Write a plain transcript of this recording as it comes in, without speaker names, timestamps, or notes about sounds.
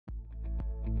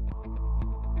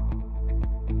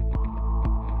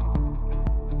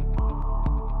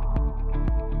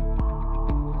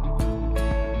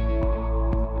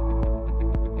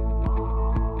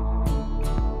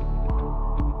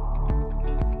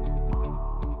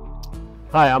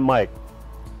Hi, I'm Mike.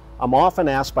 I'm often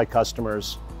asked by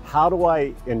customers, how do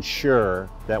I ensure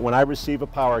that when I receive a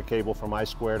power cable from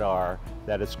I2R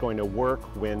that it's going to work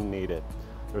when needed?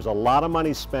 There's a lot of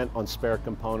money spent on spare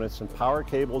components, and power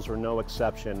cables are no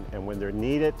exception, and when they're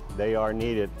needed, they are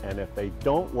needed, and if they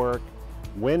don't work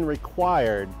when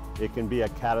required, it can be a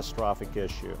catastrophic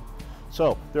issue.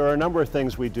 So there are a number of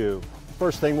things we do. The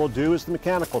first thing we'll do is the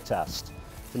mechanical test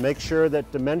to make sure that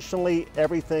dimensionally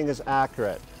everything is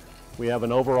accurate. We have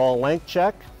an overall length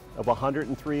check of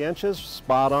 103 inches,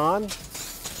 spot on.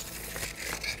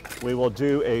 We will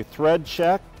do a thread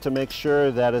check to make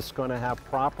sure that it's going to have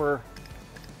proper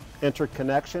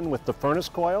interconnection with the furnace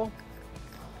coil.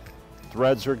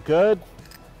 Threads are good.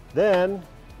 Then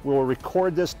we'll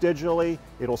record this digitally.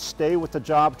 It'll stay with the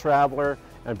job traveler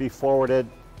and be forwarded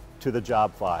to the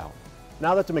job file.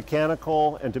 Now that the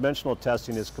mechanical and dimensional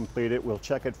testing is completed, we'll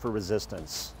check it for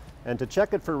resistance. And to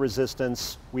check it for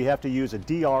resistance, we have to use a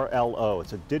DRLO.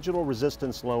 It's a digital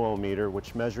resistance low ohm meter,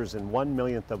 which measures in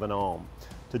 1/1,000,000 of an ohm.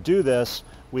 To do this,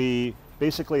 we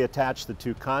basically attach the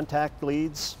two contact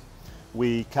leads.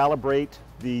 We calibrate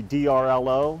the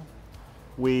DRLO.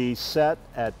 We set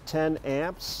at 10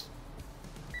 amps.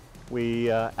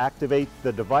 We activate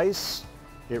the device.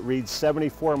 It reads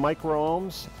 74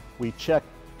 microohms. We check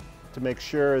to make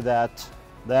sure that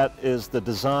that is the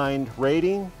designed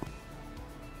rating.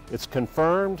 It's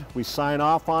confirmed, we sign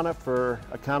off on it for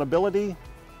accountability,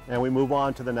 and we move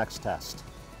on to the next test.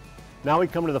 Now we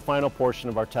come to the final portion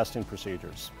of our testing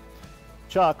procedures.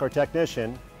 Chuck, our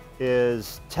technician,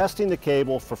 is testing the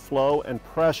cable for flow and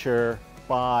pressure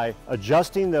by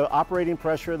adjusting the operating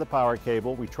pressure of the power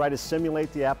cable. We try to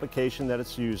simulate the application that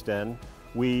it's used in.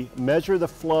 We measure the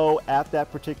flow at that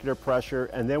particular pressure,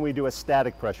 and then we do a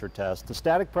static pressure test. The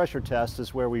static pressure test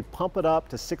is where we pump it up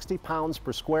to 60 pounds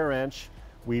per square inch.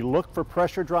 We look for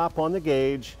pressure drop on the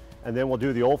gauge, and then we'll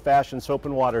do the old-fashioned soap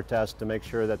and water test to make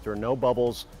sure that there are no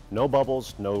bubbles,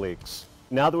 no leaks.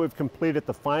 Now that we've completed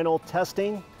the final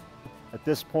testing, at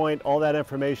this point all that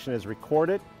information is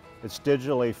recorded, it's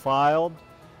digitally filed,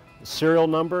 the serial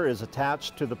number is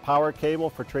attached to the power cable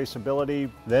for traceability,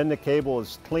 then the cable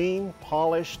is clean,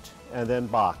 polished, and then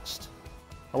boxed.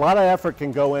 A lot of effort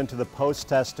can go into the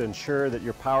post-test to ensure that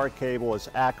your power cable is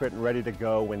accurate and ready to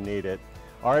go when needed.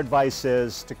 Our advice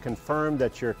is to confirm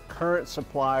that your current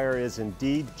supplier is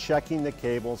indeed checking the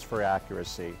cables for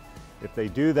accuracy. If they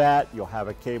do that, you'll have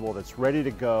a cable that's ready to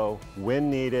go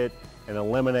when needed and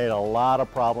eliminate a lot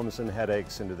of problems and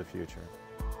headaches into the future.